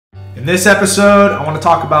In this episode, I want to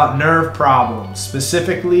talk about nerve problems,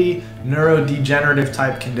 specifically neurodegenerative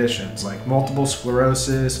type conditions like multiple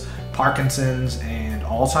sclerosis, Parkinson's, and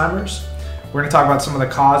Alzheimer's. We're going to talk about some of the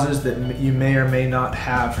causes that you may or may not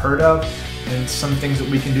have heard of and some things that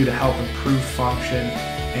we can do to help improve function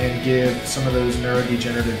and give some of those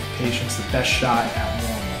neurodegenerative patients the best shot at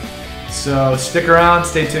normal. So stick around,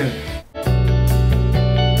 stay tuned.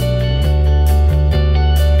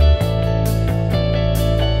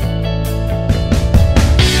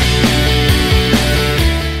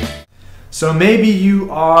 So maybe you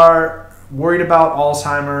are worried about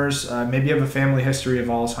Alzheimer's, maybe you have a family history of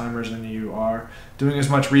Alzheimer's and you are doing as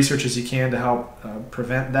much research as you can to help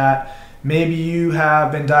prevent that. Maybe you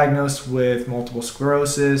have been diagnosed with multiple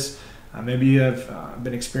sclerosis, maybe you have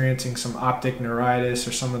been experiencing some optic neuritis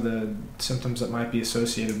or some of the symptoms that might be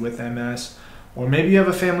associated with MS, or maybe you have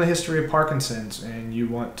a family history of Parkinson's and you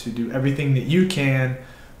want to do everything that you can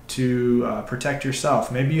to protect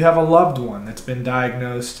yourself. Maybe you have a loved one that's been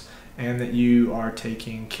diagnosed and that you are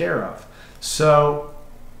taking care of. So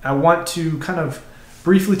I want to kind of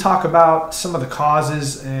briefly talk about some of the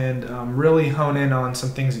causes and really hone in on some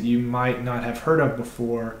things that you might not have heard of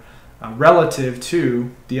before relative to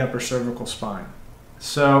the upper cervical spine.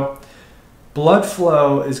 So blood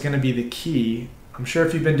flow is going to be the key. I'm sure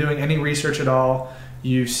if you've been doing any research at all,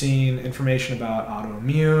 you've seen information about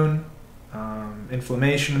autoimmune,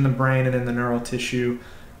 inflammation in the brain and in the neural tissue.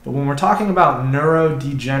 But when we're talking about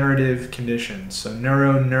neurodegenerative conditions, so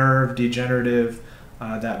nerve degenerative,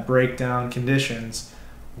 that breakdown conditions,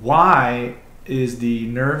 why is the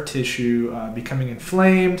nerve tissue becoming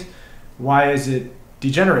inflamed? Why is it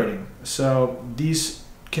degenerating? So these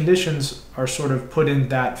conditions are sort of put in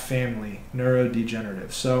that family,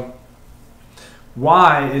 neurodegenerative. So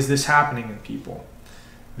why is this happening in people?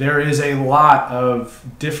 There is a lot of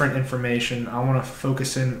different information. I want to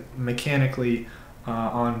focus in mechanically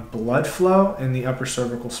on blood flow in the upper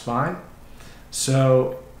cervical spine.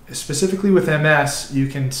 So specifically with MS, you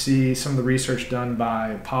can see some of the research done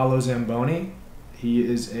by Paolo Zamboni. He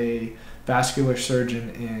is a vascular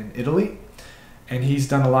surgeon in Italy, and he's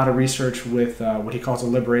done a lot of research with what he calls a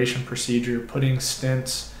liberation procedure, putting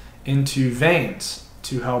stents into veins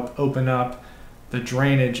to help open up the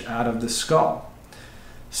drainage out of the skull.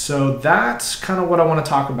 So that's kind of what I want to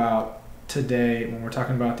talk about today when we're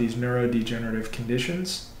talking about these neurodegenerative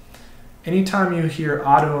conditions. Anytime you hear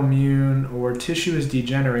autoimmune or tissue is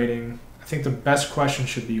degenerating, I think the best question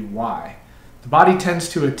should be why. The body tends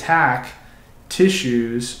to attack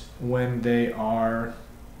tissues when they are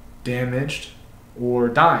damaged or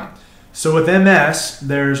dying. So with MS,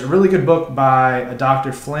 there's a really good book by a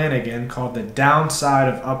Dr. Flanagan called The Downside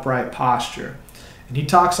of Upright Posture. And he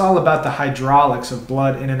talks all about the hydraulics of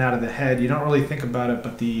blood in and out of the head. You don't really think about it,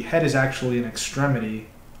 but the head is actually an extremity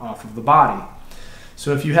off of the body.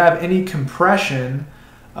 So if you have any compression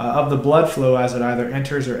of the blood flow as it either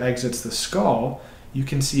enters or exits the skull, you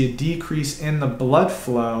can see a decrease in the blood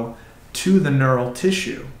flow to the neural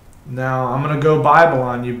tissue. Now, I'm going to go Bible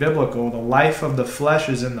on you, biblical. The life of the flesh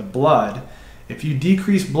is in the blood. If you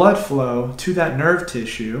decrease blood flow to that nerve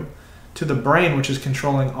tissue, to the brain, which is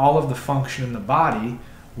controlling all of the function in the body,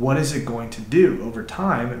 what is it going to do? Over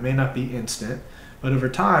time, it may not be instant, but over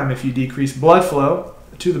time, if you decrease blood flow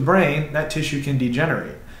to the brain, that tissue can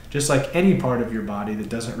degenerate. Just like any part of your body that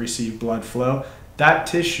doesn't receive blood flow, that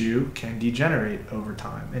tissue can degenerate over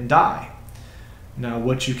time and die. Now,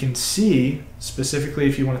 what you can see, specifically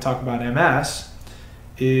if you want to talk about MS,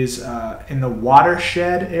 is in the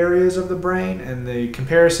watershed areas of the brain, and the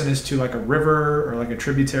comparison is to like a river or like a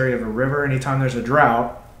tributary of a river. Anytime there's a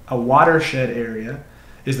drought, a watershed area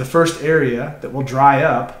is the first area that will dry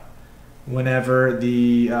up whenever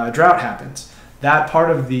the drought happens. That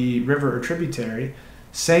part of the river or tributary,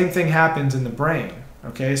 same thing happens in the brain.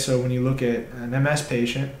 Okay, so when you look at an MS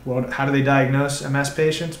patient, well, how do they diagnose MS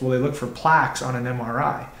patients? Well, they look for plaques on an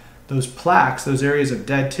MRI. Those plaques, those areas of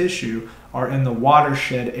dead tissue, are in the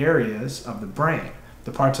watershed areas of the brain,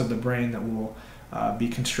 the parts of the brain that will be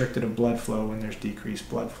constricted of blood flow when there's decreased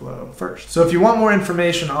blood flow first. So if you want more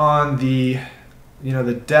information on the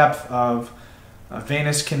depth of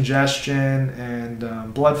venous congestion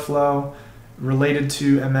and blood flow related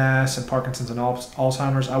to MS and Parkinson's and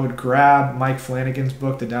Alzheimer's, I would grab Mike Flanagan's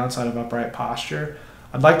book, The Downside of Upright Posture.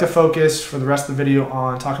 I'd like to focus for the rest of the video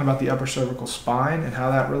on talking about the upper cervical spine and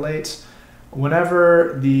how that relates.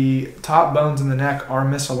 Whenever the top bones in the neck are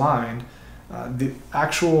misaligned, the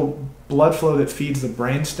actual blood flow that feeds the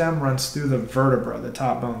brainstem runs through the vertebra, the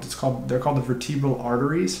top bones. They're called the vertebral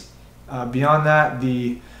arteries. Beyond that,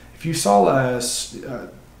 if you saw a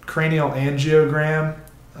cranial angiogram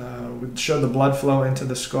would show the blood flow into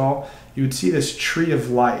the skull, you would see this tree of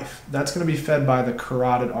life. That's going to be fed by the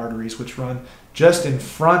carotid arteries, which run just in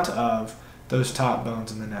front of those top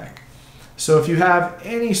bones in the neck. So if you have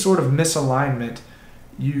any sort of misalignment,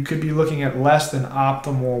 you could be looking at less than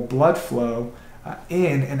optimal blood flow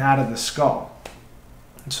in and out of the skull.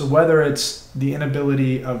 So whether it's the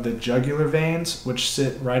inability of the jugular veins, which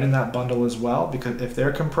sit right in that bundle as well, because if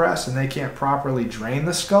they're compressed and they can't properly drain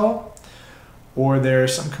the skull, or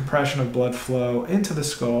there's some compression of blood flow into the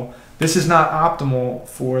skull, this is not optimal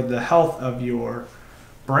for the health of your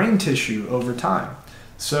brain tissue over time.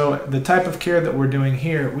 So the type of care that we're doing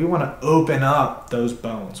here, we want to open up those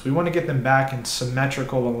bones. We want to get them back in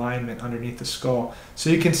symmetrical alignment underneath the skull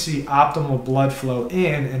so you can see optimal blood flow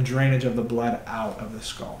in and drainage of the blood out of the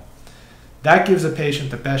skull. That gives a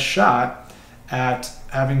patient the best shot at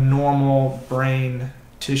having normal brain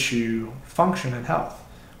tissue function and health.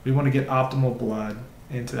 We want to get optimal blood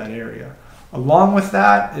into that area. Along with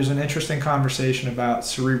that, there's an interesting conversation about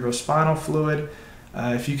cerebrospinal fluid.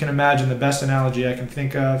 If you can imagine, the best analogy I can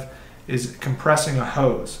think of is compressing a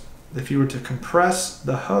hose. If you were to compress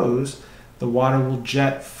the hose, the water will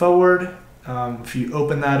jet forward. If you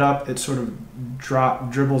open that up, it sort of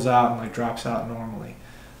dribbles out and like drops out normally.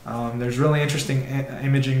 There's really interesting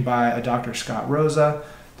imaging by a Dr. Scott Rosa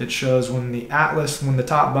that shows when the atlas, when the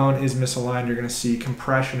top bone is misaligned, you're going to see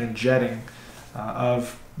compression and jetting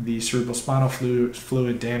of the cerebrospinal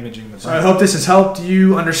fluid damaging the brain. So I hope this has helped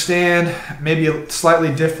you understand maybe a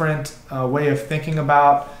slightly different way of thinking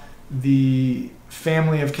about the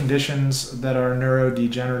family of conditions that are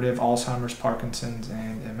neurodegenerative, Alzheimer's, Parkinson's,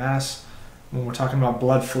 and MS, when we're talking about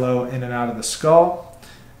blood flow in and out of the skull.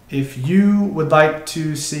 If you would like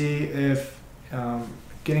to see if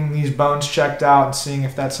getting these bones checked out and seeing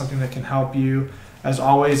if that's something that can help you, as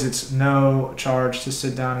always, it's no charge to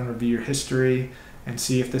sit down and review your history and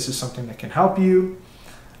see if this is something that can help you.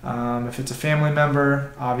 If it's a family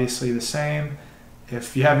member, obviously the same.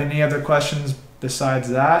 If you have any other questions besides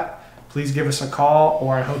that, please give us a call,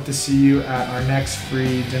 or I hope to see you at our next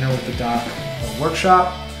free Dinner with the Doc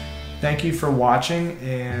workshop. Thank you for watching,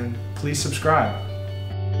 and please subscribe.